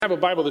I have a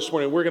Bible this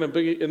morning. We're going to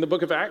be in the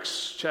book of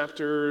Acts,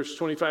 chapters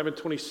 25 and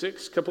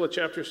 26. A couple of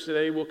chapters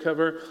today we'll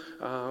cover.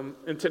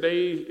 And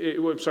today,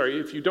 I'm sorry,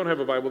 if you don't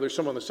have a Bible, there's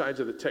some on the sides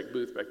of the tech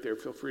booth back there.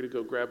 Feel free to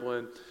go grab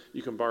one.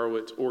 You can borrow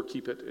it or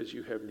keep it as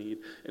you have need.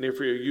 And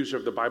if you're a user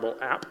of the Bible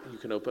app, you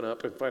can open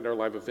up and find our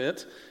live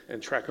event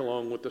and track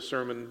along with the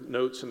sermon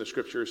notes and the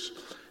scriptures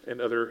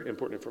and other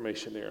important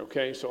information there.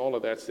 Okay, so all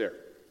of that's there.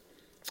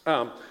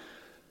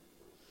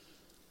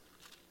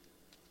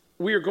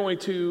 We are going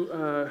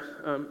to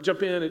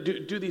jump in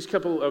and do these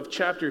couple of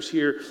chapters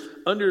here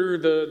under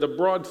the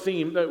broad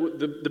theme.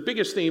 The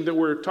biggest theme that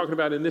we're talking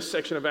about in this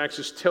section of Acts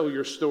is tell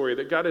your story.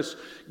 That God has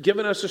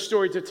given us a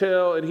story to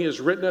tell, and He has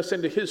written us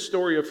into His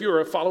story. If you're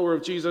a follower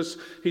of Jesus,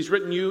 He's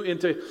written you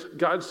into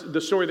the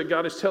story that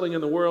God is telling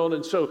in the world.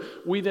 And so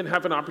we then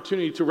have an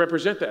opportunity to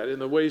represent that in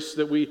the ways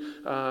that we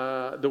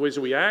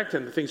act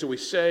and the things that we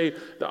say,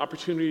 the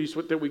opportunities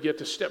that we get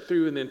to step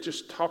through, and then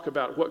just talk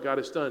about what God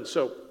has done.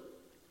 So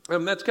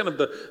that's kind of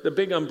the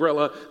big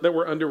umbrella that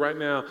we're under right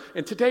now.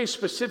 And today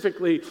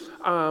specifically,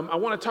 I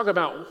want to talk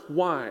about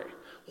why.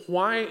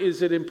 Why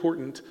is it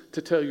important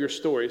to tell your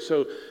story?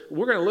 So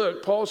we're going to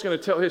look, Paul's going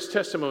to tell his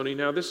testimony.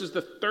 Now, this is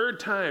the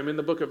third time in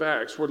the book of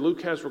Acts where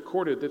Luke has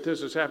recorded that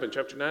this has happened.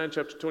 Chapter 9,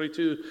 chapter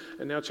 22,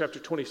 and now chapter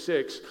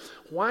 26.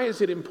 Why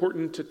is it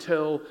important to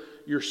tell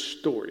your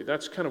story?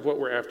 That's kind of what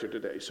we're after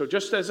today. So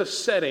just as a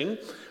setting,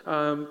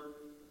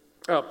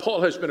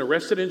 Paul has been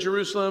arrested in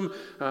Jerusalem.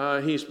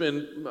 He's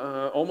been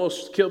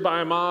almost killed by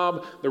a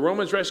mob. The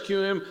Romans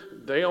rescue him.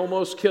 They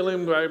almost kill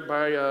him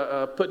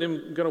by putting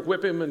him, going to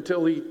whip him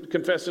until he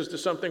confesses to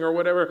something or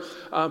whatever.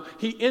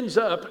 He ends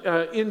up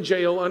in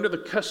jail under the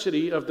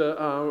custody of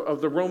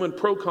the Roman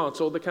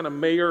proconsul, the kind of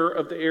mayor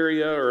of the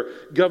area or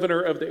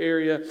governor of the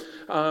area.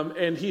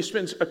 And he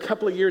spends a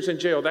couple of years in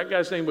jail. That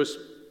guy's name was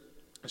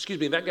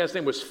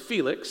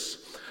Felix.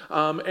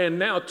 And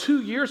now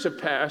 2 years have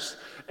passed,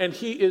 and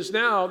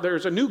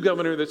there's a new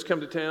governor that's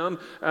come to town,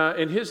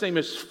 and his name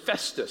is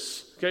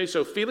Festus. Okay,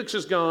 so Felix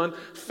is gone,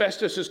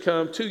 Festus has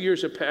come, 2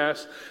 years have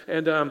passed,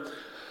 and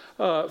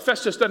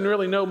Festus doesn't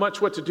really know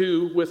much what to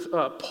do with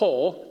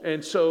Paul,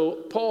 and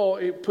so Paul,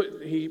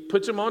 he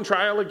puts him on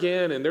trial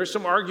again, and there's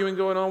some arguing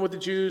going on with the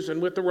Jews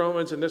and with the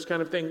Romans and this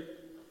kind of thing.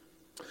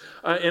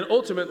 And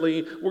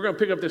ultimately, we're going to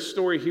pick up this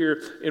story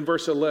here in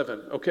verse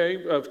 11,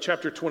 okay, of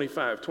chapter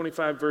 25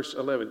 verse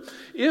 11.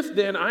 If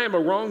then I am a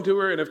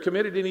wrongdoer and have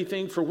committed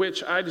anything for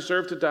which I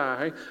deserve to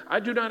die, I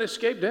do not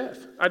escape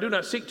death. I do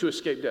not seek to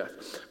escape death.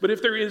 But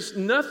if there is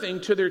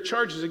nothing to their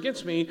charges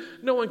against me,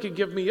 no one can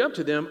give me up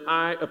to them.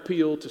 I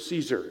appeal to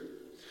Caesar.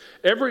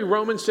 Every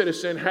Roman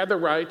citizen had the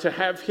right to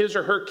have his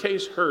or her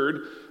case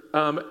heard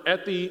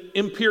at the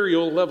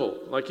imperial level,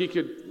 like he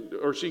could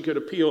or she could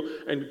appeal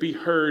and be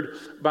heard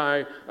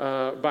by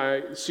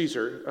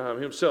Caesar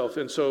himself.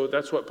 And so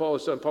that's what Paul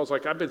has done. Paul's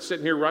like, I've been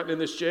sitting here rotting in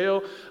this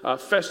jail.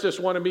 Felix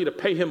wanted me to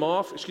pay him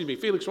off.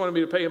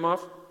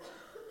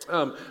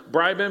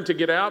 Bribe him to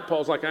get out.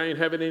 Paul's like, I ain't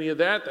having any of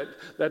that.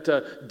 That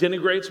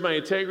denigrates my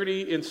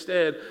integrity.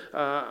 Instead,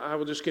 I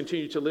will just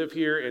continue to live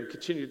here and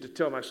continue to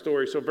tell my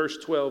story. So verse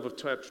 12 of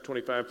chapter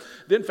 25.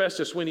 Then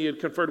Festus, when he had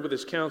conferred with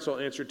his council,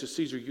 answered, to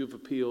Caesar you've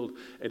appealed,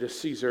 and to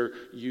Caesar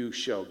you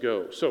shall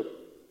go. So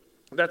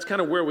that's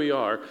kind of where we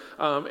are.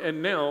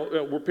 And now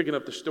we're picking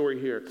up the story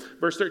here.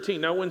 Verse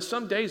 13. Now when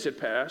some days had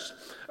passed,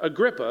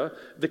 Agrippa,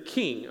 the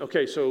king.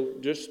 Okay, so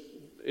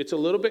it's a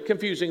little bit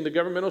confusing, the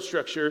governmental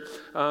structure.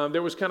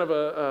 There was kind of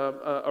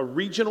a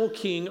regional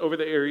king over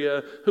the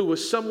area who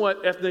was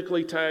somewhat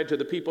ethnically tied to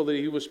the people that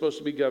he was supposed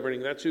to be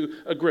governing. That's who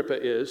Agrippa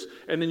is.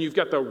 And then you've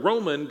got the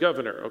Roman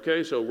governor.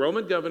 Okay, so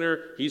Roman governor,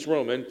 he's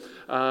Roman.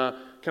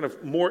 Kind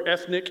of more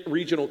ethnic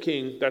regional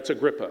king, that's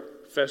Agrippa.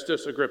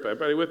 Festus Agrippa.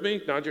 Everybody with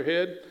me? Nod your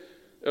head.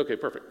 Okay,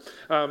 perfect.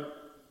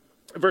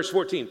 Verse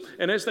 14,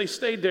 and as they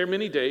stayed there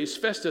many days,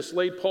 Festus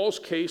laid Paul's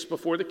case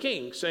before the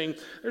king, saying,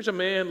 there's a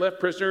man left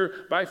prisoner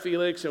by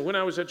Felix, and when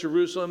I was at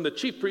Jerusalem, the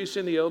chief priests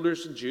and the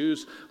elders and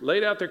Jews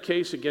laid out their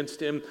case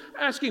against him,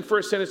 asking for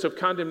a sentence of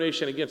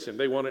condemnation against him.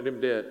 They wanted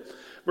him dead.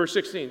 Verse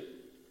 16,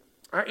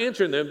 I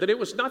answered them that it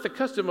was not the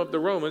custom of the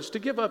Romans to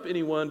give up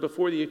anyone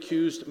before the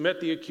accused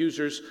met the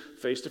accusers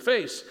face to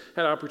face,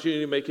 had opportunity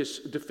to make his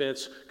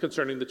defense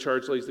concerning the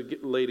charge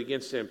laid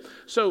against him.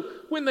 So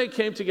when they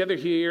came together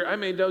here, I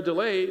made no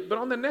delay, but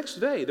on the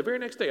very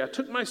next day, I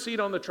took my seat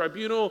on the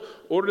tribunal,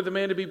 ordered the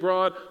man to be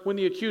brought. When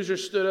the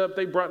accusers stood up,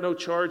 they brought no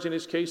charge in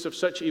his case of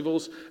such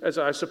evils as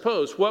I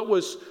suppose. What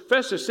was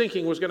Festus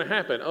thinking was going to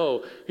happen?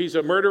 Oh, he's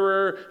a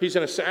murderer, he's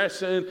an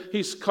assassin,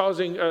 he's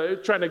trying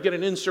to get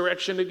an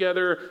insurrection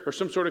together, or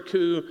some sort of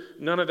coup.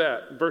 None of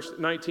that. Verse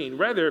 19.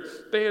 Rather,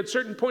 they had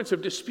certain points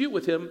of dispute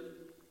with him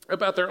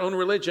about their own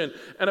religion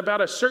and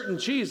about a certain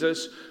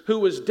Jesus who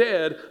was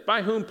dead,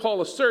 but whom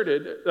Paul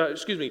asserted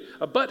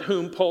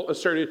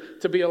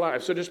to be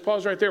alive. So just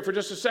pause right there for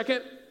just a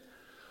second.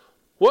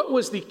 What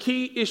was the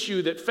key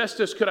issue that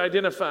Festus could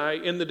identify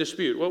in the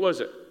dispute? What was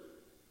it?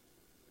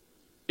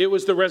 It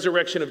was the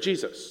resurrection of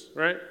Jesus,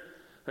 right?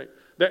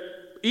 That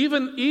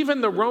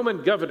even the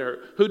Roman governor,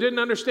 who didn't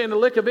understand a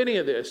lick of any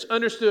of this,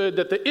 understood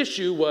that the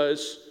issue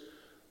was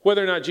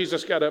whether or not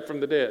Jesus got up from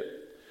the dead.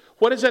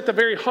 What is at the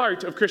very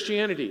heart of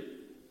Christianity?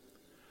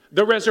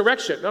 The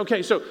resurrection.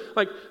 Okay, so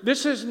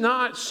this is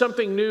not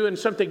something new and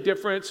something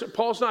different. So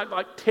Paul's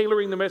not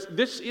tailoring the message.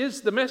 This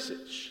is the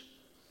message.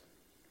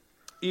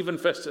 Even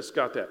Festus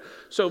got that.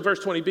 So verse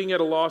 20, being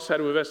at a loss how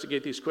to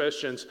investigate these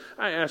questions,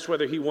 I asked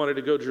whether he wanted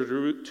to go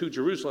to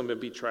Jerusalem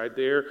and be tried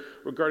there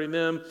regarding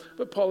them.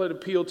 But Paul had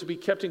appealed to be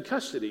kept in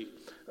custody.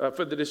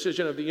 For the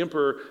decision of the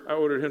emperor, I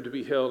ordered him to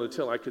be held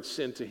until I could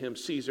send him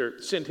to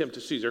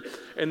Caesar.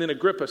 And then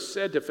Agrippa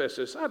said to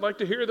Festus, I'd like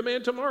to hear the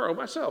man tomorrow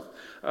myself.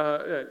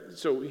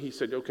 So he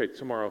said, okay,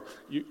 tomorrow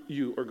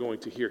you are going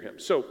to hear him.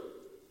 So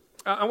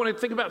I want to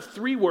think about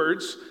 3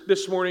 words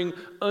this morning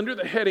under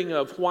the heading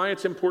of why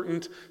it's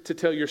important to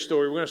tell your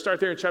story. We're going to start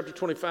there in chapter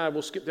 25.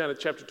 We'll skip down to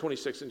chapter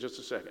 26 in just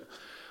a second.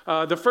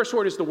 The first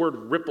word is the word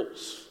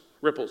ripples.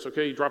 Ripples,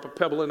 okay? You drop a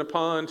pebble in a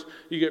pond,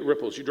 you get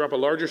ripples. You drop a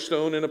larger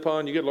stone in a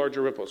pond, you get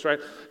larger ripples, right?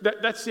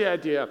 That's the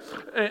idea.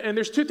 And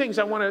there's 2 things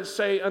I want to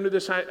say under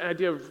this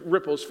idea of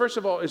ripples. First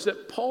of all is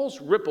that Paul's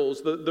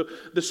ripples,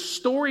 the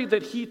story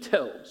that he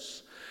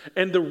tells,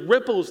 and the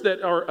ripples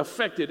that are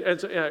affected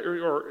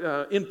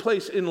or in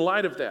place in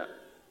light of that,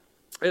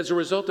 as a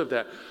result of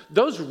that,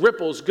 those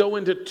ripples go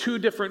into two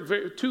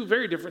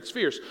very different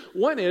spheres.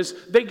 One is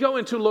they go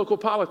into local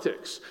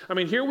politics. I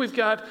mean, here we've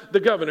got the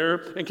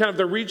governor and kind of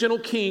the regional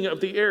king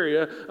of the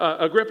area,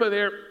 Agrippa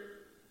there,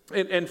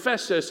 and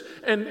Festus,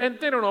 and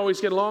they don't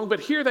always get along, but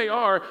here they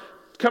are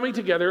coming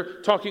together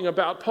talking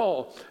about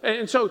Paul.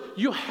 And so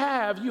you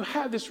have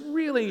this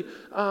really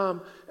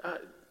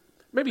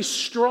maybe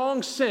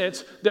strong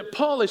sense that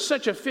Paul is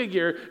such a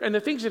figure, and the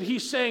things that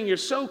he's saying, you're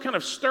so kind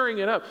of stirring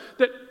it up,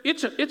 that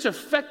it's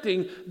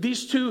affecting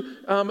these 2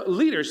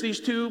 leaders, these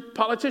 2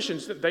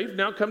 politicians, that they've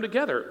now come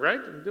together,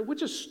 right?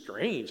 Which is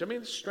strange. I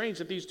mean, it's strange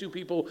that these 2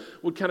 people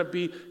would kind of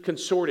be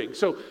consorting.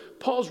 So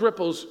Paul's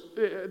ripples,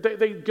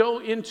 they go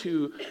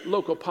into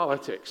local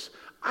politics.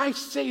 I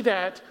say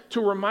that to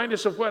remind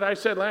us of what I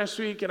said last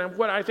week and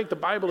what I think the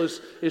Bible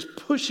is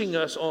pushing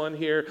us on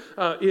here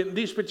in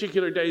these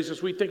particular days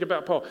as we think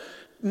about Paul.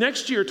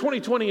 Next year,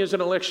 2020, is an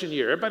election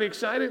year. Everybody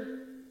excited?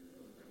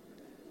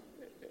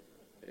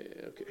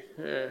 Okay.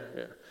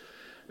 Yeah.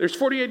 There's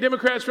 48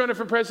 Democrats running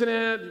for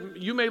president.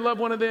 You may love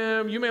one of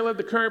them. You may love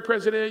the current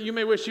president. You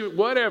may wish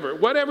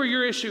whatever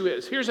your issue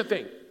is. Here's the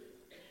thing.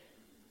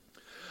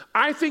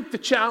 I think the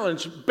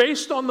challenge,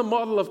 based on the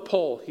model of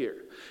Paul here,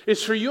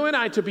 is for you and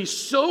I to be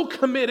so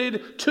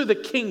committed to the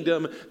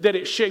kingdom that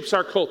it shapes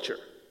our culture.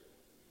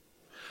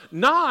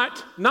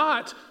 Not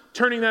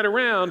turning that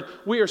around,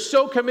 we are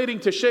so committing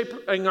to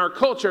shaping our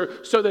culture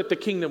so that the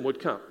kingdom would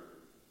come.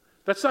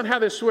 That's not how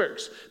this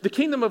works. The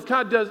kingdom of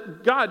God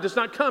does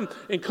not come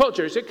in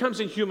cultures. It comes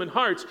in human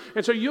hearts.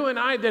 And so you and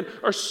I then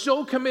are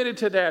so committed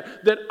to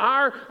that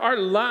our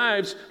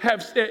lives have,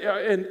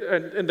 and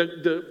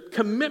the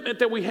commitment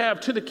that we have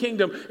to the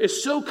kingdom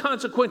is so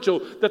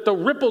consequential that the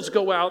ripples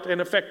go out and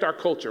affect our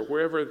culture,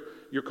 wherever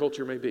your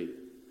culture may be.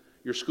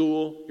 Your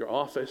school, your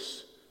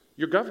office,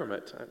 your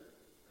government.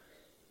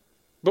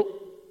 But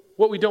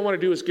what we don't want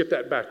to do is get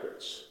that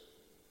backwards.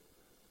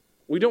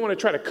 We don't want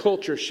to try to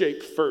culture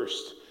shape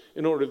first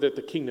in order that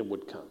the kingdom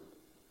would come.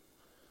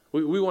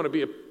 We want to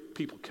be a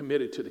people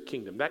committed to the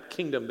kingdom, that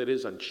kingdom that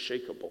is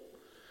unshakable,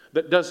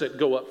 that doesn't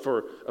go up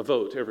for a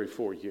vote every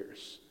 4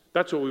 years.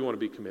 That's what we want to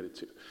be committed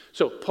to.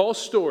 So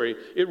Paul's story,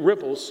 it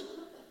ripples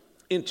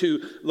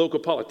into local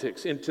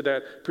politics, into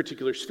that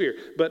particular sphere.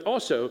 But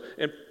also,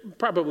 and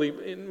probably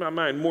in my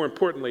mind more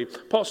importantly,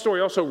 Paul's story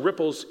also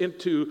ripples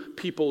into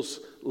people's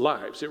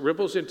lives. It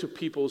ripples into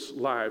people's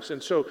lives.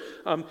 And so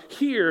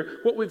here,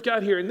 what we've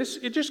got here, and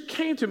it just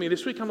came to me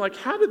this week, I'm like,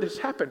 how did this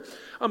happen?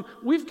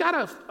 We've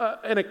got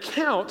an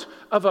account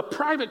of a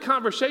private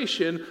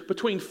conversation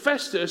between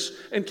Festus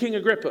and King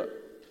Agrippa.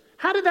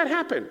 How did that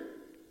happen?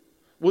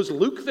 Was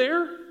Luke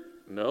there?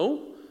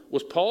 No.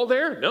 Was Paul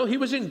there? No, he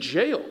was in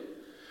jail.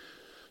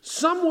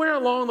 Somewhere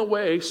along the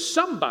way,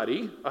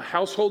 somebody, a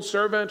household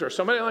servant or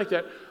somebody like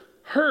that,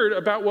 heard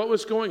about what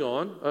was going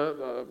on,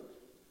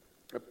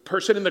 a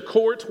person in the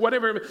court,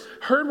 whatever,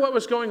 heard what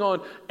was going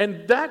on,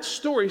 and that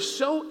story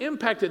so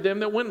impacted them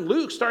that when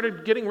Luke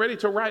started getting ready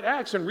to write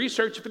Acts and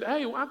research,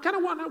 hey, I kind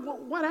of want to know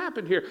what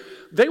happened here.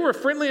 They were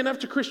friendly enough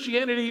to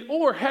Christianity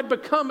or had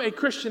become a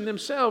Christian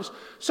themselves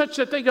such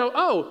that they go,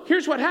 oh,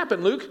 here's what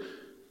happened, Luke.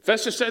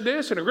 Festus said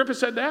this, and Agrippa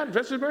said that, and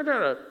Festus said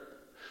that.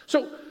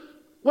 So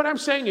what I'm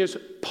saying is,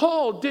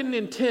 Paul didn't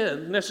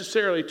intend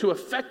necessarily to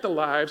affect the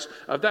lives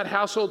of that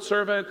household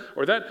servant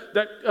or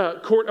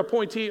that court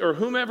appointee or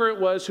whomever it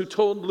was who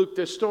told Luke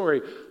this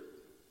story,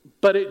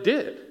 but it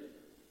did.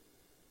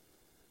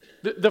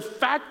 The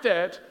fact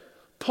that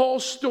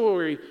Paul's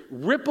story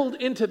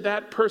rippled into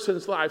that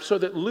person's life so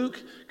that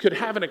Luke could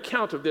have an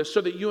account of this,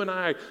 so that you and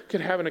I could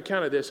have an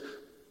account of this,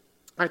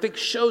 I think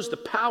shows the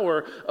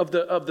power of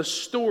the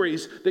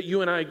stories that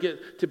you and I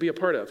get to be a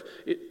part of.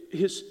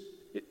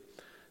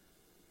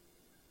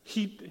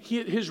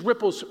 His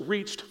ripples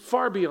reached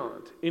far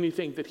beyond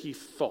anything that he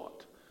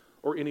thought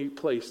or any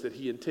place that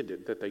he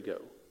intended that they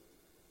go.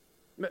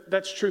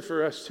 That's true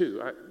for us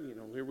too.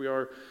 Here we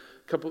are,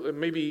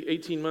 maybe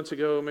 18 months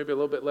ago, maybe a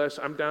little bit less.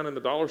 I'm down in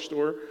the dollar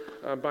store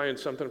buying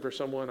something for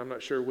someone. I'm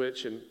not sure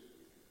which, and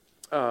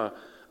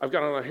I've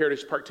got on a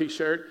Heritage Park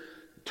T-shirt.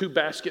 2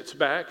 baskets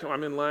back.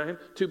 I'm in line.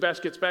 2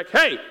 baskets back.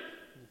 Hey!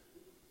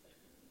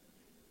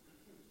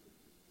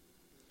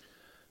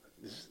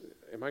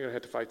 Am I going to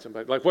have to fight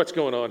somebody? Like, what's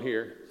going on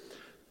here?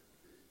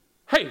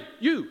 Hey,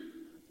 you.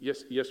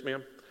 Yes,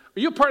 ma'am. Are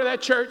you a part of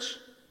that church?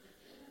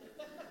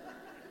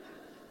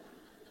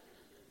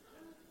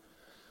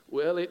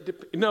 Well,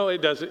 no,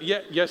 it doesn't.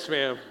 Yes,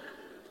 ma'am.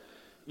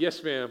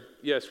 Yes, ma'am.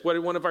 Yes. What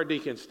did one of our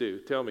deacons do?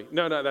 Tell me.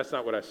 No, that's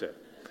not what I said.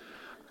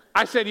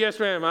 I said, yes,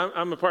 ma'am.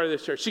 I'm a part of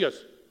this church. She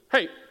goes,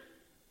 hey,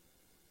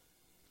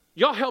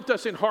 y'all helped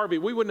us in Harvey.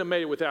 We wouldn't have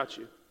made it without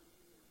you.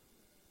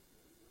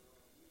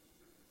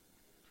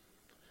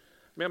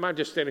 Ma'am, I'm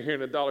just standing here in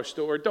the dollar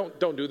store. Don't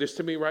do this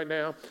to me right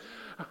now.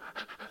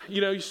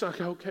 You say,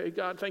 okay,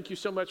 God, thank you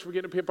so much for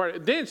getting to be a part of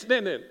it.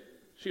 Then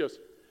she goes,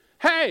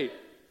 hey,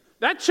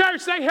 that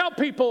church, they help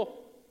people.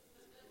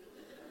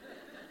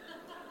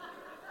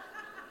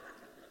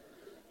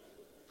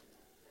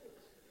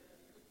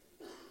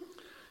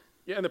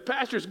 Yeah, and the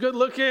pastor's good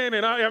looking,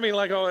 and I mean,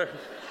 like all that.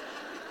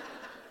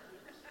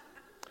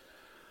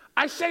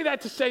 I say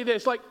that to say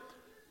this, like,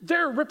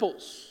 there are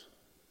ripples.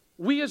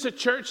 We as a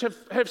church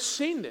have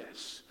seen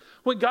this.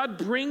 When God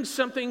brings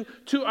something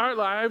to our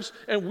lives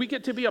and we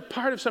get to be a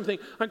part of something,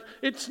 like,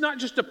 it's not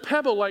just a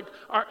pebble, like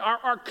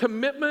our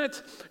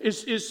commitment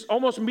is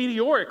almost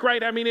meteoric,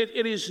 right? I mean,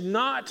 it is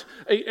not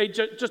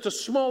just a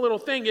small little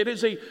thing. It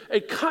is a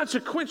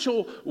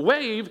consequential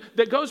wave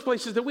that goes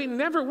places that we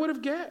never would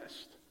have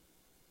guessed.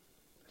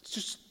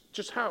 It's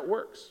just how it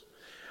works.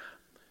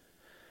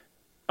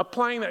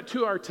 Applying that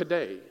to our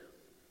today,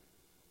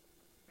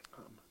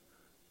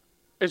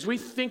 as we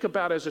think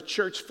about as a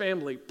church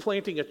family,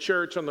 planting a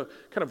church on the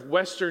kind of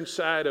western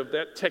side of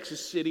that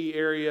Texas City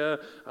area,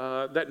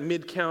 that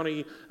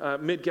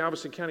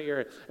mid-Galveston County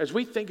area, as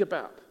we think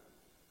about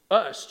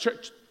us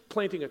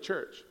planting a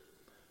church,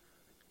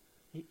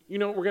 you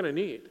know what we're going to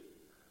need?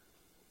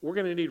 We're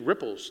going to need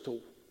ripples to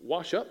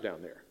wash up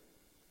down there.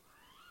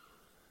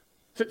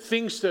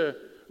 Things to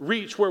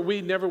reach where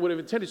we never would have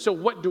intended. So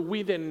what do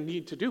we then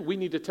need to do? We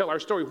need to tell our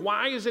story.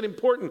 Why is it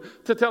important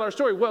to tell our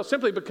story? Well,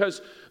 simply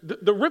because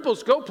the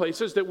ripples go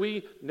places that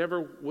we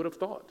never would have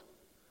thought.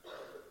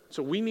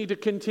 So we need to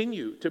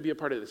continue to be a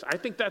part of this. I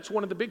think that's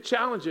one of the big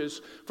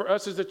challenges for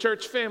us as a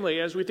church family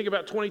as we think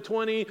about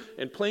 2020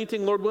 and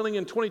planting, Lord willing,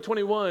 in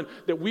 2021,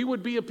 that we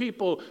would be a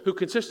people who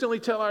consistently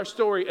tell our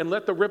story and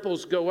let the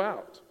ripples go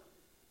out.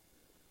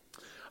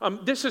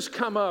 This has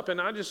come up,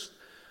 and I just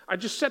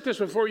set this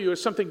before you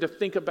as something to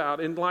think about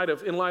in light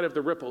of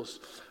the ripples.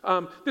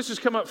 This has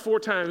come up 4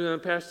 times in the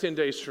past 10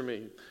 days for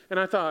me. And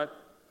I thought,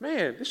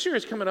 man, this year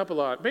is coming up a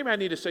lot. Maybe I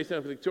need to say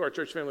something to our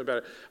church family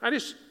about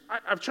it.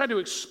 I've tried to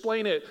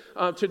explain it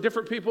to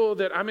different people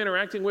that I'm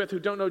interacting with who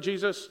don't know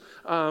Jesus,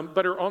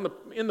 but are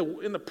in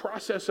the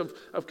process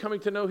of coming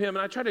to know him.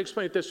 And I try to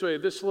explain it this way,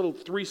 this little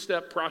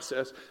 3-step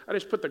process. I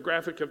just put the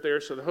graphic up there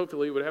so that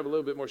hopefully it would have a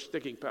little bit more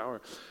sticking power.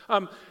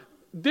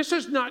 This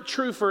is not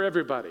true for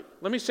everybody.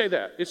 Let me say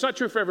that. It's not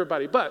true for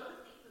everybody, but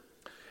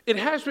it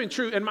has been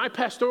true in my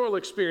pastoral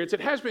experience. It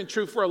has been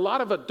true for a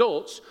lot of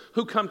adults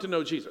who come to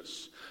know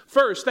Jesus.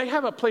 First, they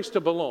have a place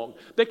to belong.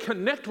 They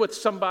connect with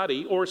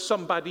somebody or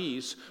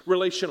somebodies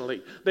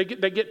relationally. They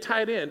get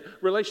tied in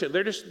relationally.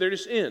 They're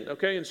just in,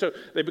 okay? And so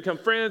they become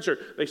friends, or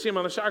they see them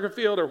on the soccer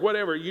field or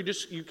whatever.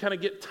 You kind of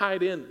get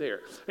tied in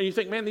there. And you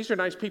think, man, these are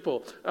nice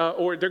people,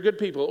 or they're good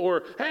people,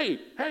 or hey,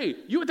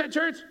 you at that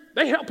church?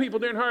 They help people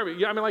during Harvey.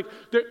 Yeah, I mean, like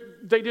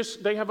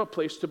they have a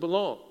place to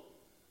belong.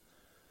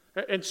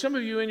 And some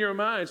of you in your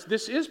minds,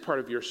 this is part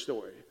of your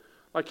story.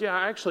 Like, yeah,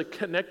 I actually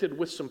connected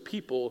with some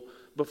people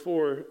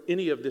before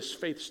any of this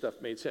faith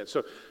stuff made sense.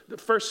 So the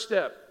first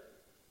step,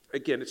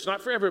 again, it's not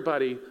for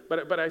everybody,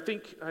 but I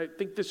think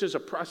this is a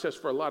process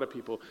for a lot of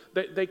people.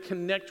 They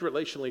connect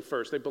relationally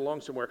first. They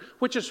belong somewhere,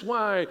 which is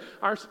why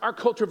our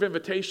culture of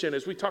invitation,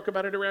 as we talk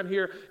about it around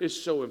here,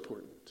 is so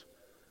important.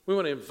 We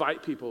want to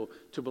invite people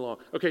to belong.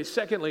 Okay,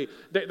 secondly,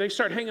 they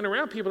start hanging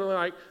around people and they're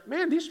like,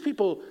 man, these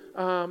people,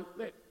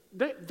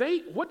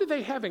 what do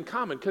they have in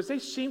common? Because they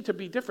seem to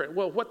be different.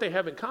 Well, what they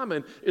have in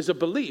common is a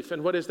belief.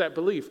 And what is that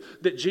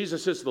belief? That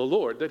Jesus is the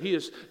Lord, that he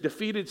has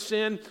defeated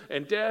sin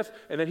and death,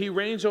 and that he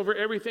reigns over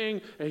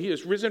everything, and he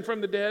is risen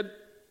from the dead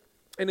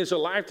and is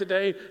alive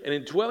today and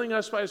indwelling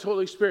us by his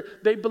Holy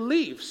Spirit. They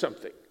believe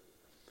something.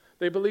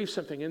 They believe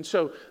something. And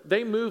so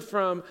they move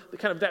from the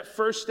kind of that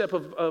first step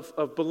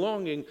of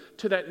belonging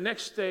to that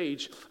next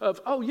stage of,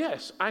 oh,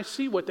 yes, I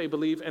see what they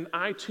believe, and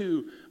I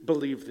too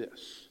believe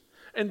this.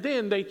 And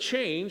then they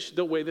change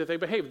the way that they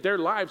behave. Their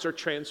lives are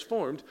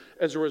transformed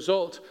as a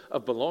result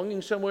of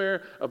belonging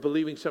somewhere, of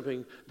believing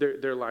something.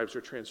 Their lives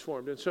are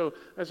transformed. And so,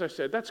 as I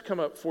said, that's come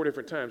up 4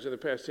 different times in the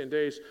past 10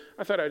 days.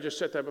 I thought I'd just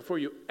set that before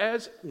you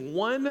as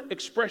one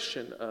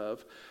expression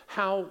of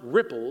how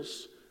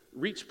ripples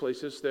reach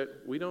places that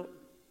we don't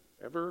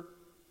ever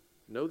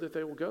know that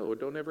they will go, or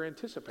don't ever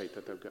anticipate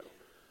that they'll go.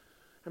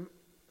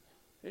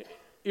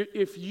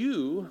 If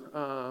you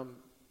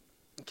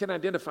can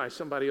identify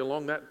somebody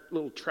along that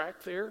little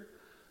track there,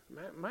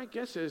 my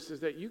guess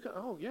is that you go,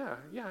 oh, yeah,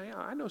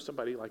 I know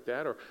somebody like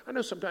that, or I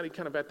know somebody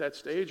kind of at that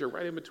stage, or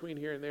right in between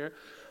here and there.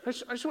 I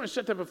just want to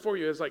set that before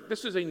you as like,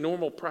 this is a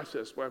normal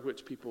process by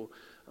which people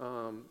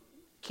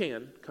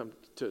can come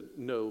to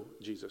know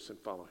Jesus and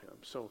follow him.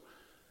 So,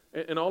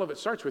 and all of it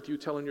starts with you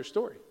telling your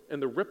story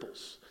and the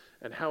ripples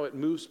and how it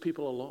moves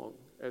people along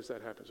as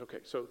that happens. Okay,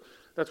 so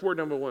that's word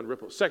number one,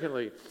 ripples.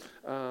 Secondly,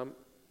 we're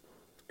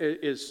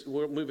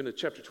moving to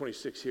chapter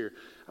 26 here,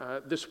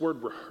 this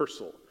word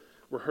rehearsal.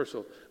 We're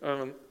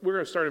going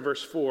to start in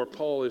verse 4.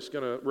 Paul is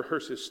going to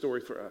rehearse his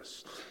story for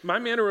us. My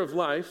manner of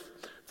life,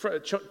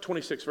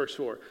 26 verse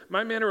 4,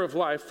 my manner of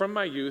life from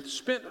my youth,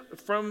 spent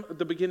from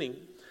the beginning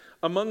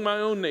among my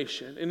own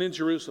nation and in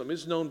Jerusalem,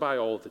 is known by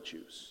all the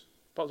Jews.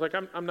 Paul's like,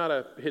 I'm not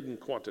a hidden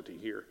quantity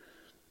here.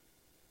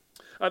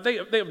 They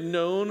have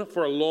known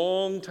for a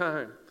long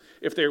time,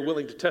 if they are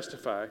willing to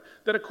testify,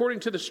 that according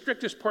to the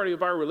strictest party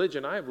of our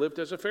religion, I have lived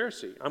as a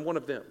Pharisee. I'm one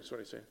of them, is what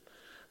he's saying.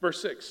 Verse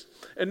 6,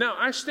 and now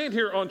I stand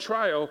here on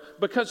trial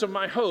because of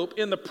my hope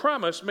in the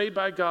promise made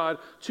by God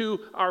to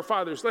our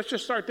fathers. Let's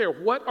just start there.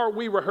 What are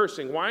we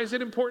rehearsing? Why is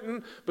it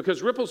important?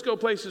 Because ripples go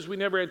places we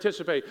never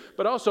anticipate,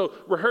 but also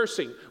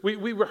rehearsing. We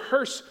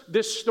rehearse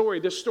this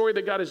story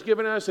that God has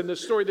given us and the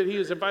story that he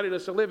has invited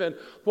us to live in.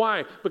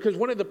 Why? Because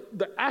one of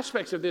the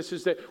aspects of this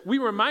is that we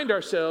remind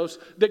ourselves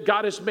that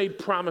God has made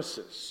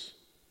promises.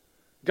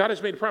 God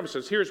has made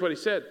promises. Here's what he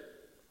said.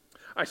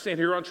 I stand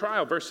here on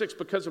trial, verse 6,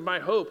 because of my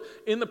hope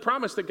in the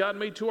promise that God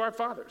made to our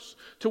fathers,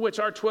 to which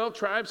our 12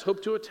 tribes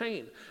hope to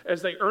attain,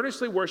 as they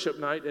earnestly worship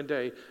night and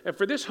day. And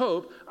for this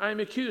hope, I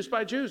am accused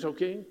by Jews, O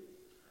king.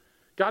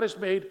 God has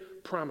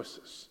made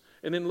promises.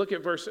 And then look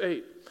at verse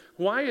 8.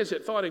 Why is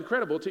it thought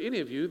incredible to any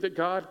of you that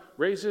God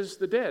raises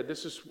the dead?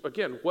 This is,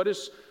 again, what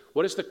is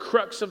the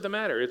crux of the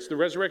matter? It's the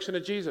resurrection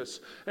of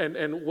Jesus.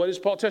 And what is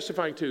Paul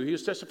testifying to? He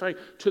is testifying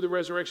to the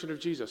resurrection of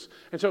Jesus.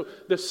 And so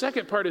the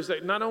second part is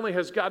that not only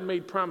has God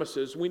made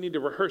promises, we need to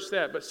rehearse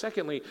that, but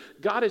secondly,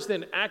 God has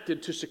then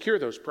acted to secure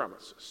those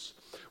promises.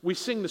 We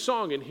sing the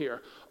song in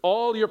here.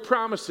 All your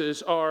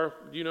promises are,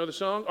 do you know the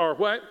song? Are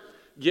what?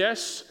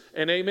 Yes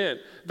and amen.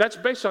 That's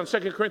based on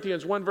 2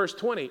 Corinthians 1 verse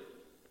 20.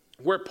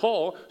 Where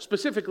Paul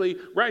specifically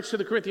writes to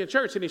the Corinthian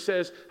church and he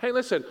says, hey,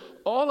 listen,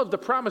 all of the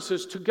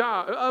promises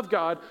of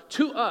God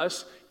to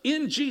us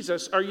in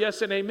Jesus are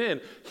yes and amen.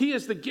 He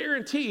is the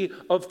guarantee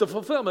of the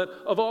fulfillment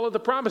of all of the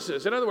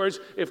promises. In other words,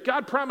 if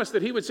God promised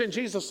that he would send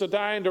Jesus to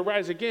die and to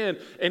rise again,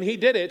 and he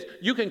did it,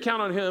 you can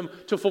count on him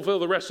to fulfill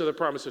the rest of the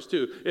promises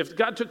too. If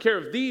God took care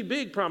of the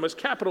big promise,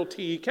 capital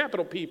T,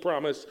 capital P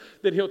promise,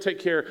 then he'll take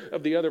care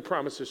of the other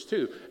promises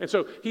too. And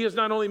so he has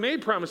not only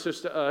made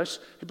promises to us,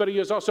 but he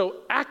has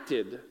also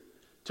acted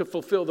to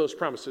fulfill those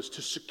promises,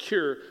 to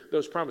secure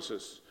those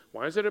promises.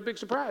 Why is it a big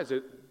surprise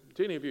to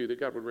any of you that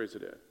God would raise the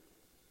dead?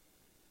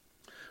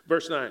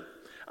 Verse 9,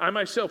 I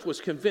myself was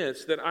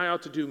convinced that I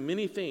ought to do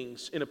many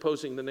things in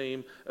opposing the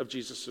name of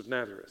Jesus of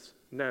Nazareth.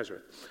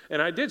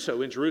 And I did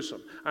so in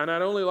Jerusalem. I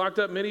not only locked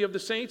up many of the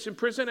saints in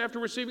prison after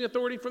receiving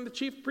authority from the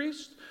chief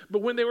priests,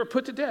 but when they were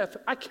put to death,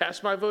 I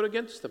cast my vote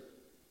against them.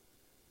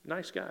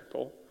 Nice guy,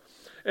 Paul.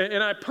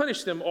 And I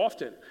punished them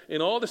often in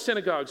all the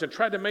synagogues and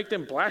tried to make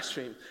them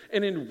blaspheme.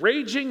 And in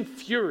raging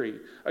fury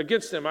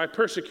against them, I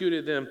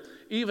persecuted them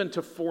even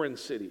to foreign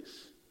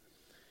cities.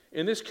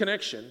 In this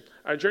connection,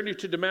 I journeyed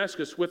to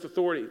Damascus with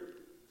authority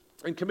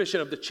and commission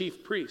of the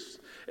chief priests.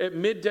 At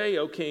midday,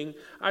 O king,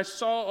 I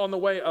saw on the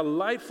way a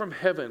light from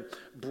heaven,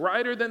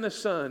 brighter than the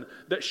sun,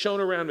 that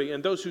shone around me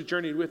and those who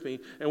journeyed with me.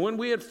 And when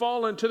we had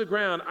fallen to the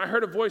ground, I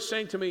heard a voice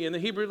saying to me in the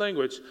Hebrew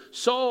language,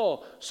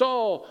 Saul,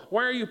 Saul,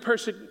 why are you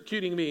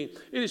persecuting me?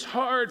 It is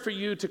hard for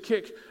you to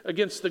kick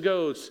against the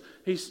goads.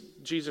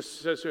 Jesus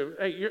says to him,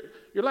 hey,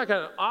 you're like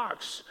an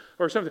ox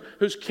or something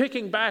who's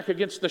kicking back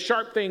against the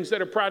sharp things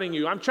that are prodding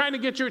you. I'm trying to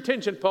get your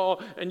attention,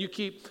 Paul, and you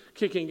keep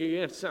kicking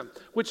against them.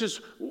 Which is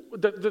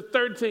the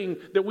third thing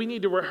that we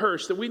need to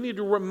rehearse, that we need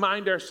to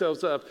remind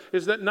ourselves of,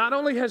 is that not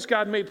only has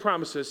God made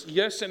promises,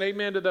 yes and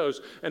amen to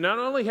those, and not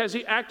only has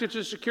he acted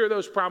to secure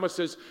those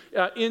promises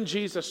in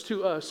Jesus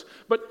to us,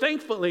 but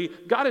thankfully,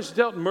 God has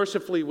dealt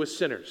mercifully with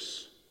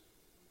sinners.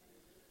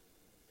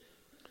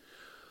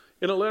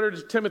 In a letter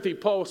to Timothy,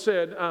 Paul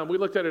said, we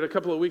looked at it a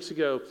couple of weeks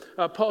ago,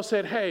 Paul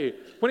said, hey,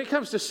 when it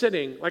comes to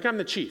sinning, like I'm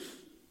the chief.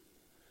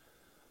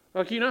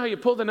 Like, you know how you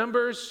pull the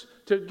numbers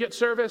to get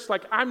service?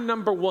 Like, I'm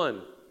number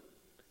one.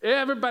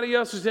 Everybody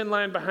else is in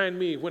line behind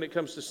me when it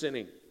comes to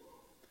sinning.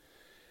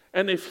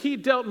 And if he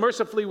dealt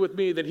mercifully with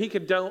me, then he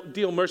can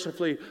deal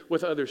mercifully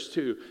with others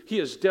too. He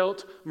has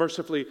dealt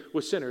mercifully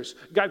with sinners.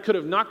 God could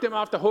have knocked him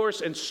off the horse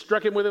and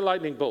struck him with a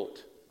lightning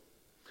bolt.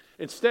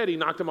 Instead, he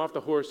knocked him off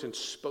the horse and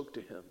spoke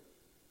to him.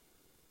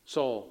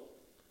 Saul,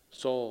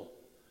 Saul,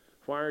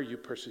 why are you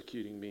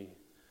persecuting me?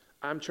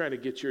 I'm trying to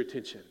get your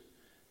attention,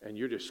 and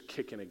you're just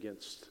kicking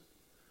against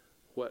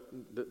what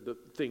the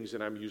things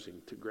that I'm using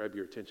to grab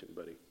your attention,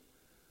 buddy.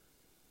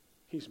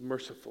 He's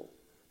merciful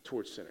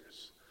towards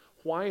sinners.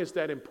 Why is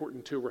that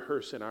important to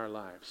rehearse in our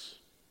lives?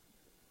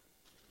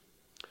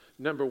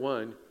 Number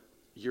one,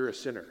 you're a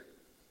sinner.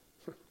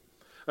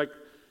 Like,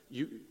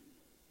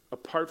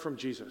 apart from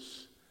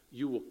Jesus,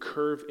 you will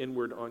curve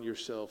inward on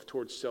yourself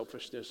towards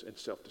selfishness and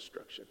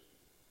self-destruction.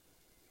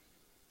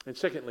 And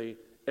secondly,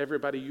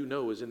 everybody you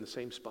know is in the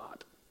same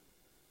spot.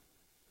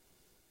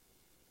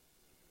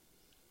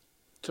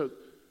 So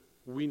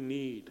we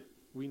need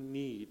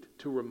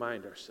to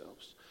remind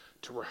ourselves,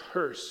 to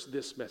rehearse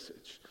this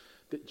message,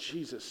 that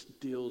Jesus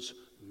deals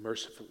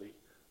mercifully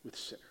with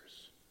sinners.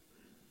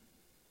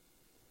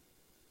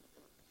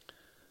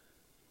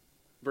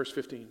 Verse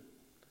 15,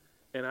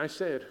 and I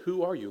said,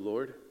 who are you,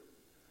 Lord?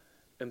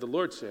 And the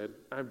Lord said,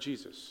 I'm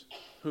Jesus,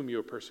 whom you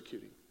are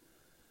persecuting.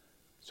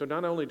 So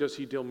not only does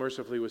he deal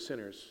mercifully with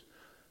sinners,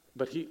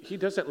 but he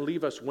doesn't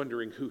leave us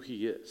wondering who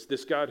he is.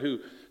 This God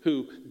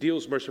who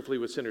deals mercifully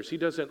with sinners, he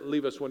doesn't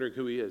leave us wondering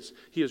who he is.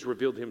 He has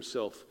revealed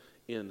himself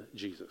in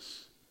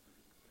Jesus.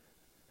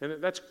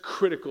 And that's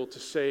critical to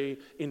say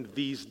in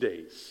these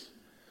days.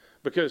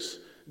 Because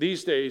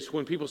these days,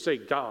 when people say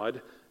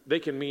God, they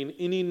can mean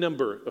any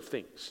number of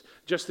things.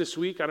 Just this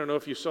week, I don't know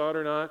if you saw it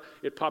or not,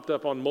 it popped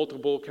up on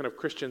multiple kind of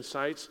Christian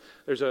sites.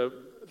 There's a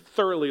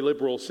thoroughly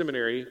liberal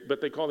seminary,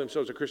 but they call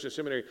themselves a Christian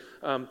seminary,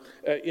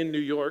 in New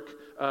York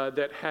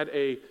that had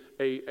a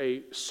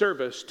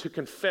service to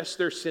confess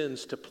their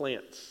sins to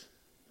plants.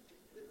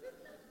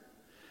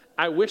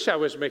 I wish I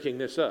was making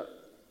this up.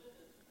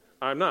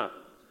 I'm not.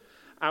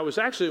 I was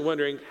actually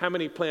wondering how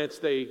many plants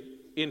they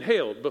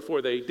inhaled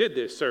before they did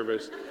this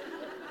service,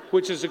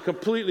 which is a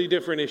completely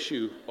different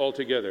issue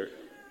altogether.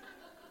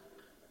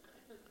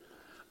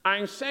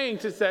 I'm saying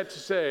that to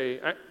say,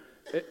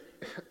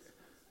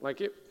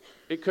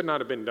 it could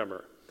not have been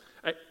dumber.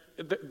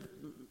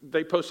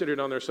 They posted it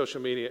on their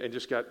social media and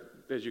just got,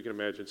 as you can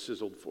imagine,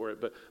 sizzled for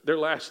it. But their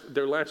last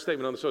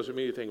statement on the social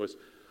media thing was,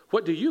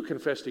 what do you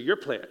confess to your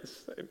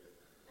plants?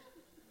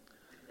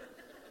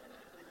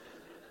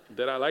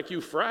 That I like you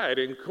fried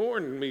in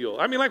cornmeal.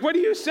 I mean, like, what do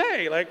you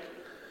say? Like,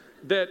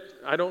 that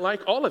I don't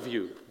like all of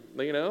you.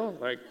 You know,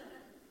 like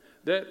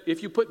that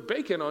if you put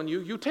bacon on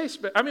you, you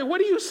taste better. I mean, what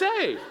do you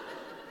say?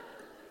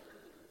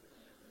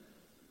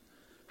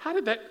 How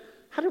did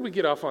we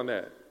get off on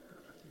that?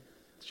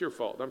 It's your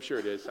fault. I'm sure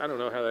it is. I don't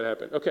know how that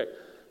happened. Okay.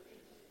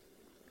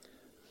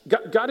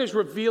 God has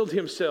revealed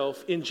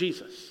himself in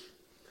Jesus.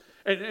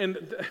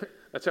 And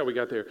that's how we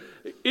got there.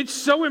 It's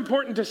so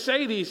important to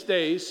say these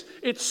days.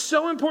 If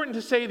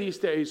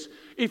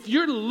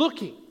you're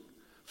looking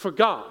for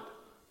God,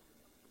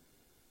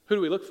 who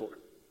do we look for?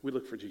 We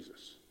look for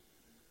Jesus.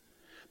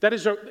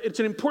 It's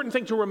an important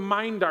thing to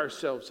remind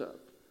ourselves of,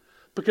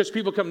 because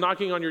people come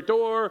knocking on your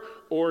door,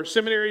 or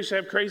seminaries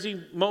have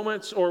crazy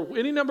moments, or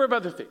any number of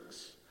other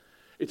things.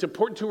 It's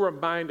important to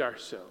remind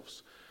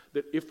ourselves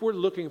that if we're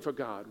looking for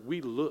God,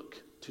 we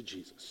look to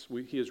Jesus.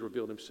 He has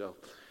revealed himself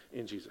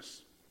in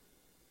Jesus.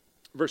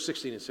 Verse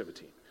 16 and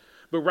 17.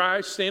 But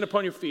rise, stand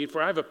upon your feet,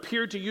 for I have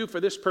appeared to you for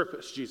this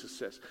purpose, Jesus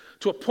says,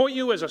 to appoint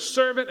you as a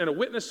servant and a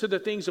witness to the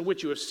things in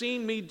which you have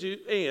seen me do,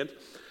 and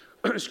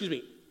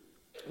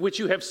which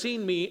you have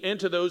seen me, and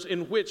to those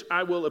in which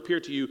I will appear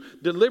to you,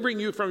 delivering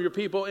you from your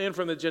people and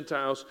from the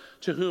Gentiles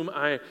to whom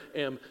I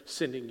am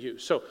sending you.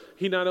 So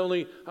he not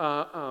only,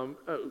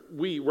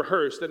 we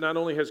rehearse that not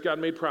only has God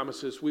made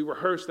promises, we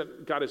rehearse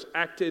that God has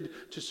acted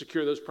to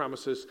secure those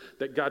promises,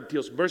 that God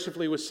deals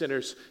mercifully with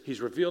sinners.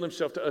 He's revealed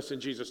himself to us in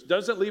Jesus.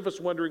 Doesn't leave us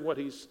wondering what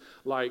he's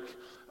like.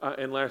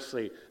 And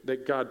lastly,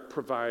 that God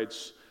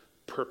provides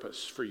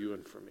purpose for you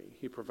and for me.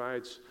 He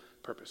provides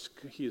purpose.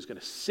 He is going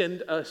to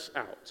send us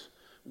out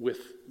with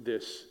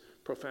this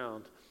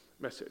profound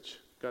message.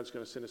 God's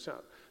going to send us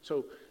out.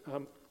 So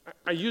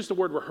I use the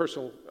word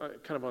rehearsal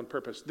kind of on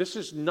purpose. This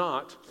is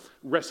not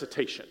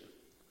recitation,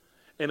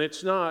 and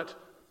it's not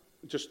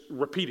just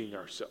repeating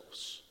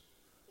ourselves.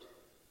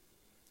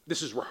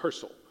 This is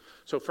rehearsal.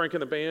 So Frank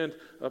and the band,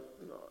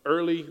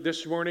 early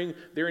this morning,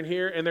 they're in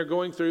here and they're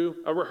going through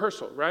a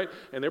rehearsal, right?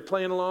 And they're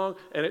playing along,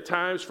 and at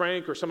times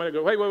Frank or somebody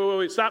will go, hey,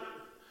 wait, stop.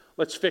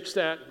 Let's fix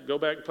that. Go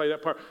back and play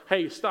that part.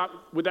 Hey, stop.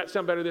 Would that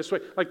sound better this way?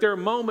 Like, there are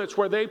moments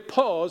where they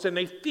pause and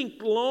they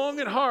think long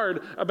and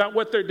hard about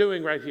what they're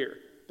doing right here.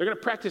 They're going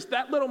to practice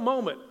that little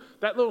moment,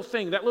 that little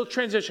thing, that little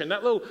transition,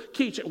 that little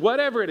key,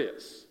 whatever it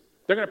is.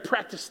 They're going to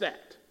practice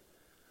that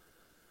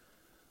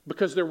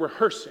because they're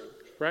rehearsing,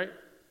 right?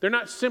 They're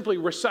not simply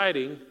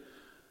reciting.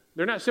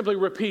 They're not simply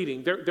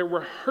repeating. They're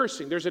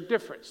rehearsing. There's a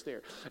difference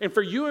there. And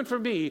for you and for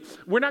me,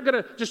 we're not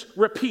going to just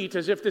repeat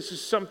as if this is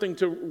something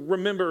to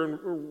remember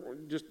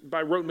just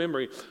by rote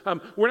memory.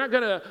 We're not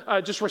going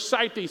to just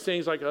recite these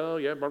things like, oh,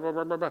 yeah, blah, blah,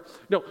 blah, blah, blah.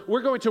 No,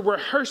 we're going to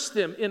rehearse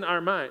them in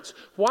our minds.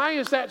 Why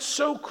is that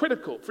so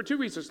critical? For two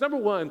reasons. Number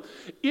one,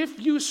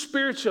 if you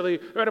spiritually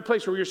are at a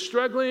place where you're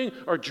struggling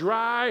or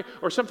dry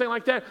or something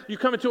like that, you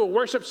come into a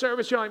worship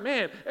service, you're like,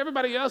 man,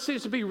 everybody else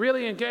seems to be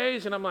really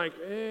engaged, and I'm like,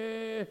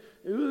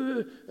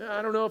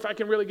 I don't know if I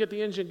can really get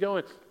the engine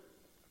going.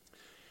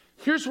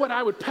 Here's what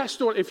I would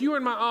pastoral. If you were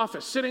in my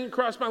office, sitting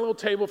across my little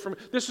table from,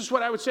 this is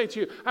what I would say to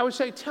you. I would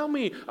say, tell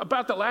me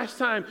about the last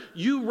time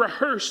you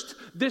rehearsed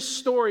this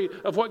story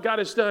of what God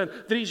has done,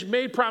 that he's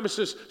made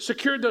promises,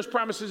 secured those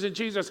promises in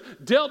Jesus,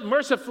 dealt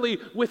mercifully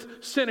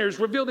with sinners,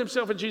 revealed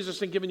himself in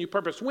Jesus, and given you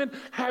purpose. When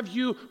have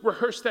you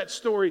rehearsed that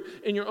story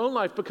in your own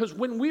life? Because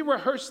when we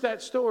rehearse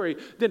that story,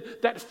 then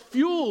that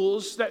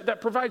fuels,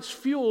 that provides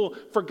fuel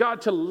for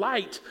God to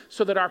light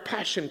so that our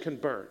passion can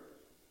burn.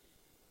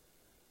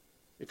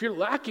 If you're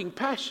lacking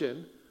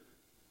passion,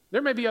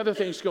 there may be other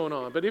things going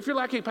on, but if you're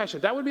lacking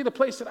passion, that would be the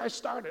place that I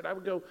started. I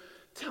would go,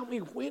 tell me,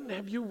 when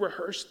have you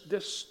rehearsed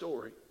this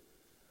story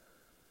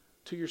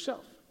to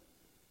yourself?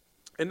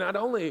 And not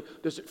only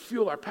does it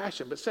fuel our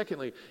passion, but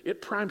secondly,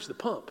 it primes the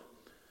pump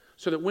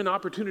so that when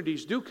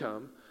opportunities do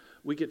come,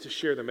 we get to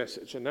share the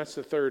message. And that's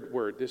the third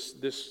word,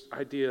 this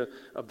idea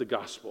of the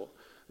gospel,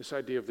 this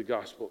idea of the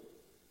gospel.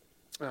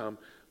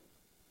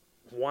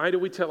 Why do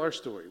we tell our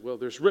story? Well,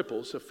 there's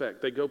ripples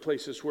effect. They go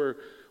places where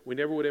we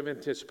never would have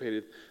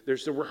anticipated.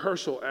 There's the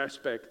rehearsal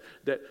aspect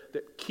that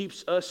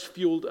keeps us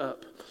fueled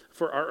up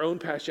for our own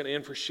passion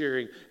and for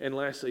sharing. And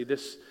lastly,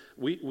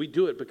 we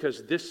do it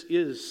because this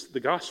is the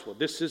gospel.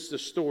 This is the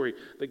story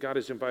that God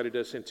has invited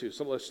us into.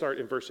 So let's start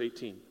in verse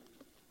 18.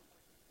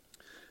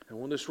 And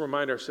we'll just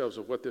remind ourselves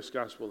of what this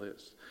gospel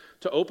is.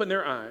 To open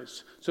their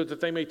eyes so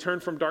that they may turn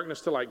from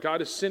darkness to light.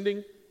 God is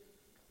sending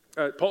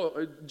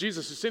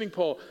Jesus is sending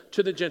Paul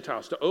to the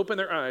Gentiles to open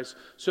their eyes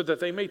so that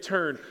they may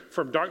turn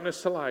from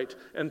darkness to light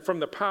and from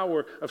the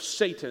power of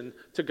Satan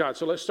to God.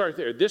 So let's start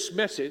there. This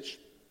message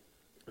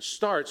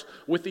starts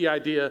with the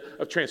idea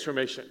of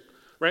transformation,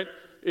 right?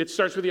 It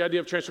starts with the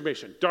idea of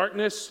transformation.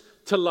 Darkness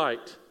to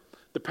light,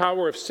 the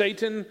power of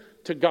Satan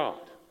to God,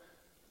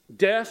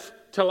 death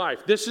to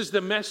life. This is the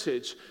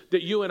message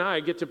that you and I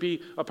get to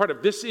be a part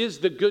of. This is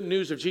the good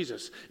news of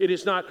Jesus. It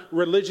is not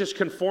religious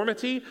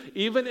conformity,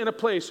 even in a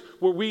place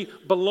where we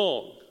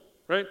belong,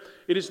 right?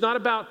 It is not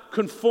about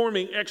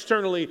conforming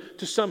externally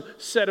to some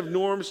set of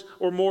norms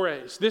or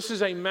mores. This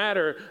is a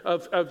matter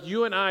of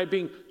you and I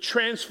being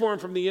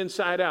transformed from the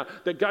inside out,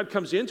 that God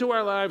comes into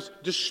our lives,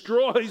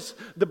 destroys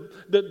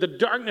the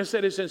darkness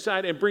that is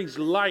inside, and brings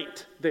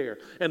light there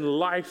and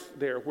life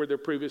there where there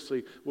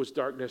previously was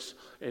darkness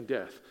and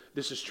death.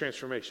 This is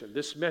transformation.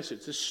 This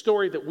message, this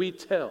story that we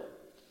tell,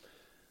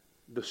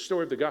 the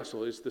story of the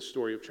gospel is the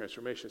story of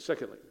transformation.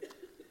 Secondly,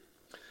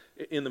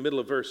 in the middle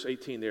of verse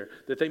 18 there,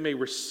 that they may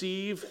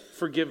receive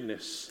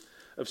forgiveness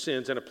of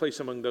sins and a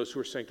place among those who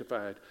are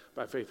sanctified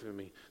by faith in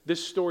me.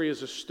 This story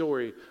is a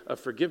story of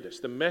forgiveness.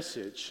 The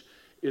message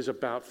is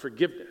about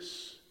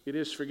forgiveness. It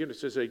is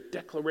forgiveness. It's a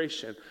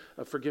declaration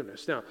of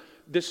forgiveness. Now,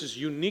 this is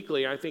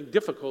uniquely, I think,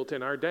 difficult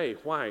in our day.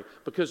 Why?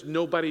 Because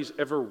nobody's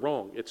ever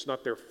wrong. It's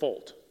not their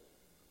fault.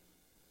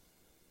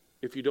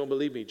 If you don't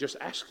believe me, just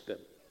ask them,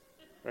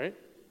 right?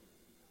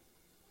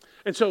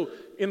 And so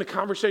in the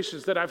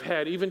conversations that I've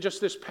had, even just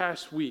this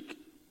past week,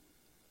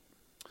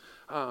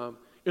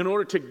 in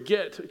order to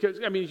get, because,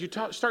 I mean, you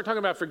start talking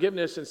about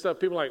forgiveness and stuff,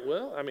 people are like,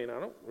 well, I mean, I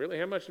don't really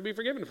have much to be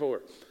forgiven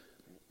for.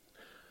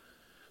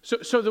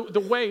 So the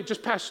way,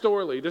 just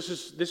pastorally, this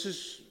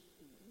is,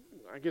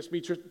 I guess,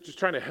 me just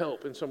trying to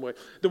help in some way.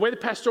 The way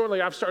that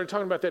pastorally I've started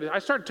talking about that is I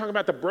started talking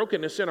about the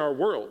brokenness in our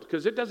world,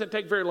 because it doesn't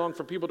take very long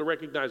for people to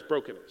recognize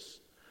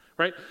brokenness.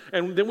 Right?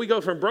 And then we go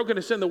from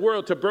brokenness in the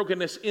world to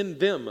brokenness in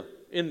them,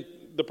 in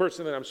the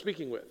person that I'm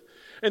speaking with.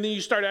 And then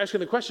you start asking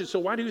the question, so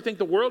why do you think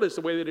the world is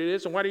the way that it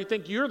is, and why do you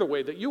think you're the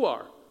way that you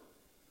are?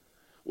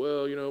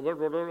 Well, you know, blah,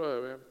 blah, blah,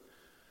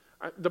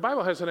 blah. The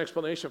Bible has an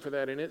explanation for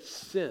that, and it's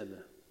sin.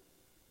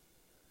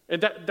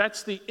 And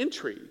that's the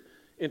entry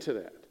into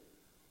that.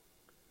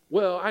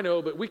 Well, I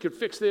know, but we could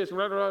fix this.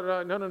 Blah, blah,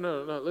 blah.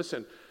 No.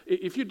 Listen,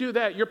 if you do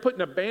that, you're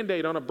putting a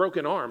Band-Aid on a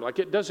broken arm. Like,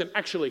 it doesn't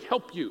actually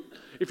help you.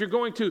 If you're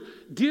going to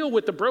deal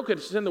with the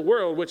brokenness in the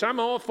world, which I'm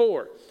all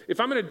for, if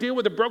I'm going to deal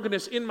with the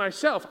brokenness in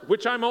myself,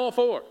 which I'm all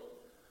for,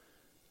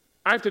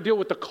 I have to deal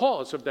with the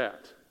cause of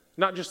that,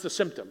 not just the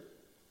symptom.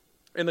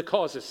 And the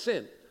cause is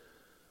sin.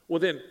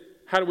 Well, then,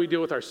 how do we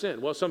deal with our sin?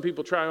 Well, some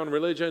people try on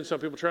religion, some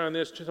people try on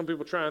this, some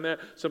people try on that,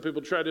 some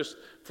people try just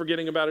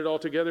forgetting about it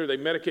altogether. They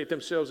medicate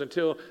themselves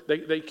until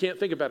they can't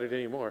think about it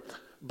anymore.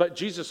 But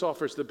Jesus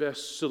offers the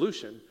best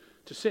solution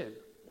to sin.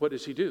 What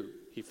does he do?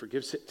 He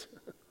forgives it.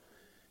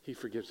 He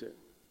forgives it.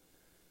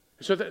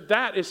 So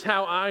that is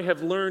how I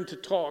have learned to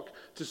talk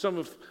to some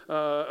of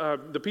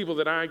the people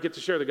that I get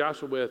to share the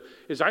gospel with,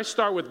 is I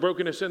start with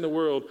brokenness in the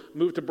world,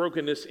 move to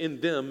brokenness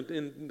in them,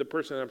 in the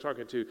person that I'm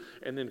talking to,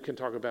 and then can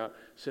talk about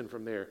sin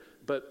from there.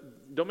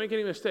 But don't make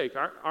any mistake,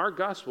 our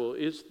gospel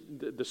is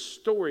the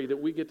story that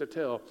we get to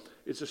tell.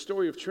 It's a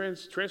story of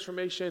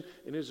transformation,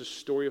 and it is a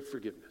story of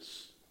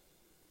forgiveness.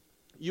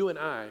 You and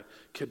I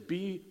could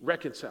be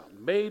reconciled,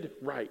 made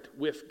right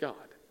with God,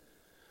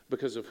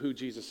 because of who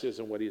Jesus is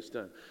and what he has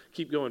done.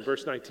 Keep going,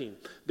 verse 19.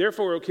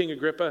 Therefore, O King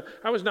Agrippa,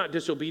 I was not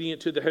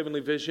disobedient to the heavenly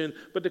vision,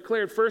 but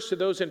declared first to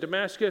those in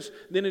Damascus,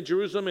 then in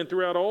Jerusalem, and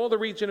throughout all the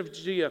region of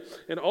Judea,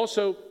 and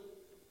also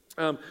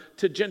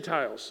to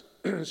Gentiles.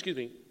 Excuse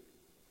me.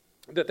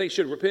 that they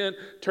should repent,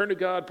 turn to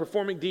God,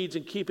 performing deeds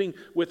in keeping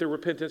with their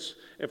repentance.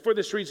 And for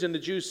this reason, the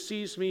Jews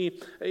seized me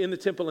in the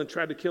temple and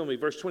tried to kill me.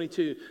 Verse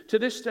 22, to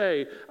this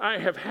day, I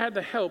have had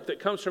the help that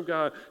comes from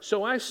God.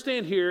 So I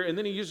stand here, and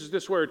then he uses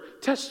this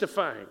word,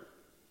 testifying.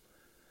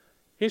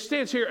 He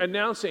stands here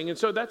announcing, and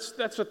so that's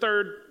the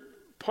third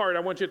part I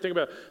want you to think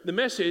about. The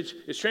message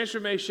is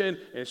transformation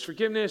and it's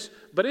forgiveness,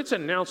 but it's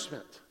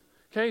announcement.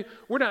 Okay,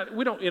 we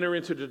don't enter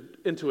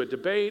into a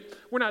debate.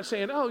 We're not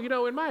saying, oh,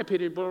 in my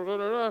opinion, blah, blah,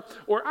 blah, blah,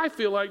 or I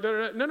feel like, blah,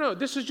 blah, blah. No,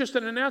 this is just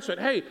an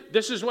announcement. Hey,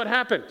 this is what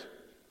happened.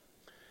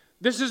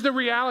 This is the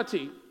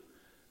reality.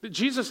 That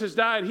Jesus has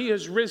died. He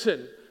has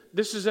risen.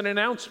 This is an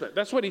announcement.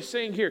 That's what he's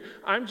saying here.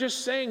 I'm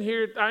just saying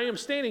here, I am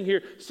standing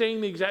here saying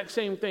the exact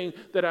same thing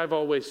that I've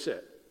always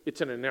said.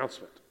 It's an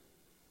announcement.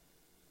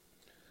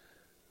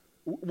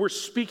 We're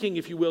speaking,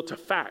 if you will, to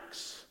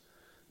facts,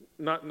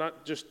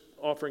 not just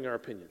offering our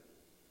opinion.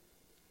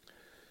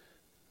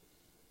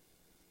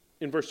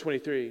 In verse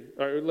 23,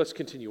 let's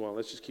continue on.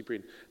 Let's just keep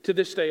reading. To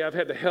this day, I've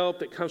had the help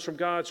that comes from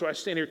God, so I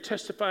stand here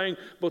testifying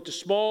both to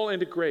small and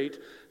to great,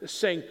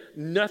 saying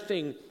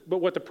nothing but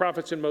what the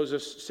prophets and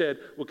Moses said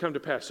will come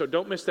to pass. So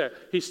don't miss that.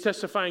 He's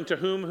testifying to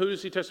whom? Who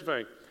is he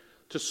testifying?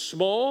 To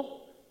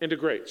small and to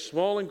great.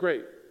 Small and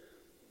great.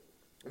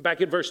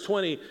 Back in verse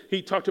 20,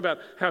 he talked about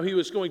how he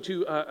was going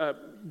to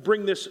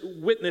bring this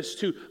witness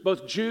to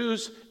both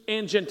Jews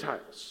and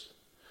Gentiles.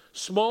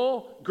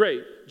 Small,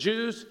 great,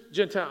 Jews,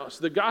 Gentiles.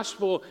 The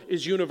gospel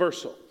is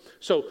universal.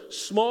 So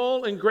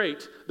small and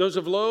great, those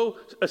of low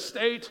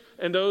estate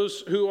and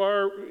those who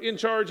are in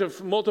charge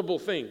of multiple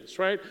things,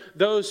 right?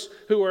 Those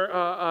who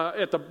are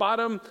at the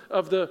bottom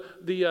of the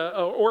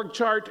org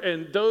chart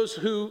and those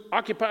who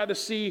occupy the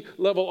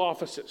C-level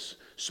offices.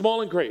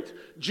 Small and great,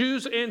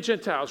 Jews and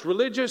Gentiles,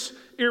 religious,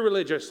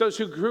 irreligious, those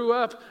who grew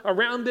up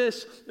around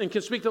this and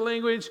can speak the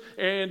language,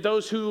 and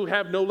those who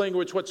have no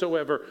language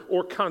whatsoever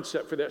or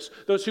concept for this.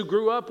 Those who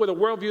grew up with a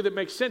worldview that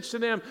makes sense to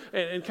them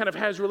and kind of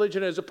has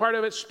religion as a part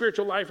of it,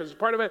 spiritual life as a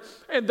part of it,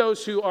 and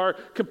those who are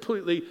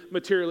completely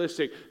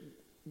materialistic.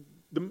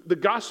 The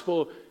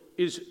gospel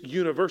is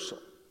universal.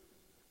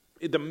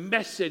 The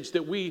message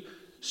that we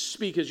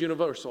speak is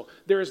universal.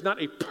 There is not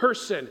a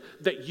person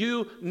that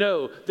you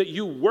know, that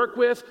you work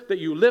with, that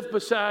you live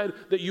beside,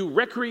 that you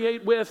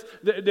recreate with,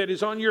 that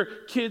is on your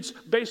kids'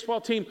 baseball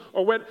team,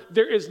 or what.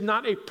 There is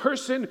not a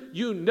person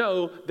you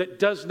know that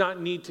does not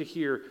need to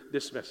hear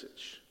this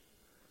message.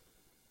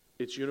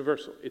 It's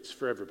universal. It's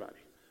for everybody.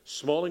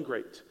 Small and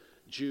great,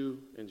 Jew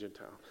and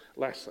Gentile.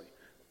 Lastly,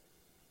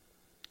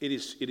 it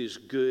is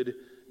good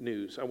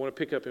news. I want to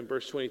pick up in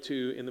verse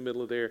 22 in the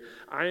middle of there.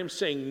 I am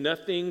saying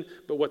nothing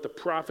but what the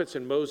prophets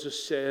and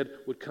Moses said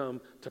would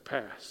come to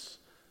pass.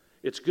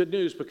 It's good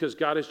news because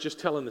God is just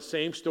telling the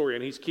same story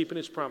and he's keeping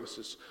his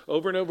promises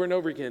over and over and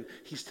over again.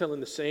 He's telling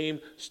the same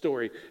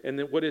story. And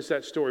then what is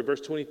that story?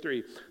 Verse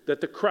 23,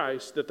 that the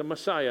Christ, that the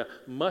Messiah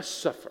must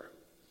suffer,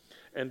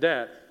 and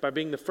that by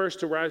being the first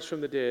to rise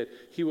from the dead,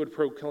 he would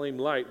proclaim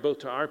light both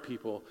to our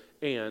people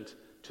and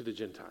to the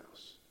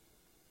Gentiles.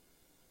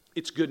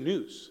 It's good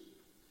news.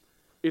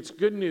 It's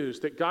good news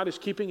that God is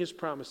keeping his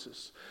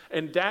promises.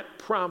 And that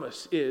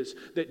promise is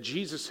that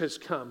Jesus has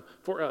come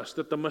for us,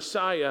 that the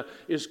Messiah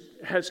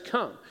has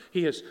come.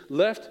 He has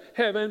left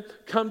heaven,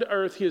 come to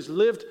earth. He has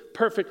lived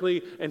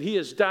perfectly, and he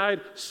has died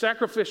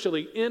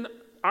sacrificially in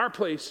our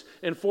place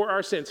and for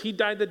our sins. He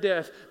died the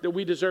death that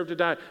we deserve to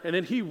die. And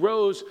then he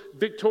rose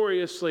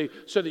victoriously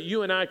so that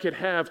you and I could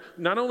have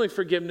not only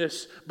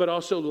forgiveness, but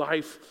also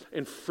life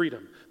and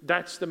freedom.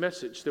 That's the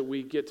message that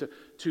we get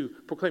to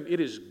proclaim. It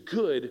is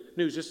good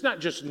news. It's not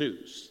just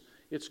news.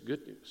 It's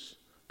good news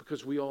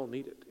because we all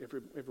need it,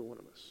 every one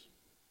of us.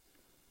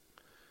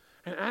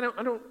 And I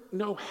don't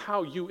know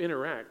how you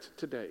interact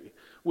today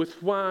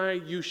with why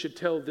you should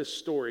tell this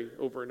story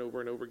over and over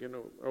and over again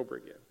and over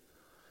again.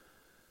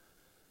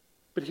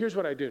 But here's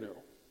what I do know.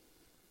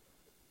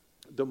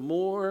 The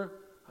more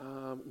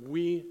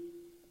we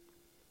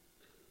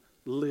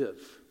live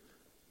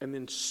and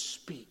then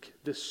speak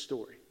this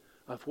story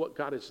of what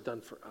God has done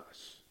for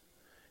us,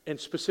 and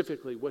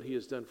specifically what he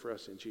has done for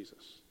us in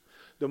Jesus,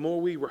 the more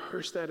we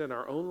rehearse that in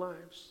our own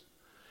lives,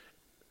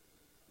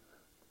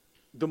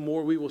 the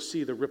more we will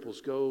see the ripples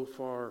go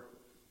far,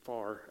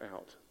 far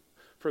out,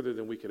 further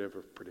than we could ever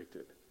have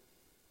predicted.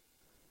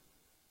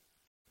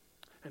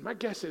 And my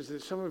guess is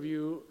that some of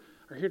you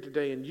are here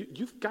today and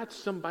you've got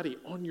somebody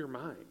on your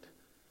mind.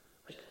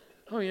 Like,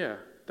 oh yeah,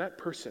 that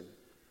person.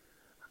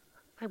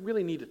 I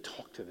really need to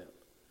talk to them.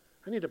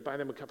 I need to buy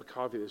them a cup of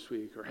coffee this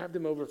week or have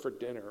them over for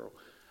dinner.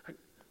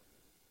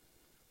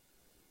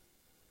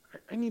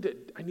 I need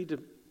to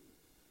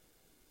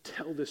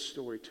tell this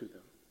story to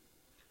them.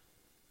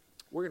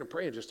 We're going to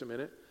pray in just a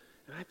minute,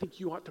 and I think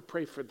you ought to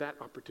pray for that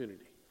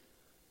opportunity.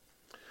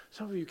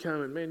 Some of you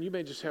come and, man, you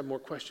may just have more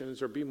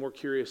questions or be more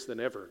curious than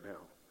ever now.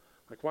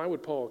 Like, why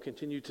would Paul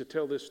continue to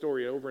tell this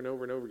story over and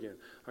over and over again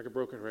like a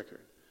broken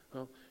record?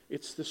 Well,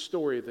 it's the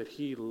story that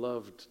he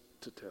loved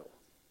to tell.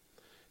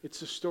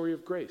 It's a story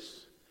of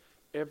grace.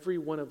 Every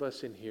one of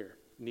us in here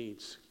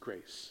needs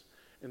grace.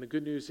 And the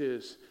good news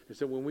is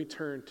that when we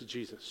turn to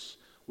Jesus,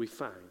 we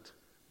find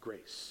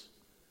grace.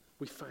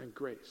 We find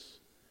grace.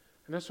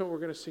 And that's what we're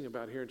going to sing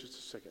about here in just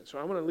a second. So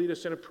I want to lead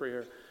us in a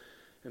prayer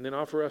and then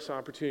offer us an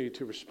opportunity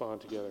to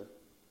respond together.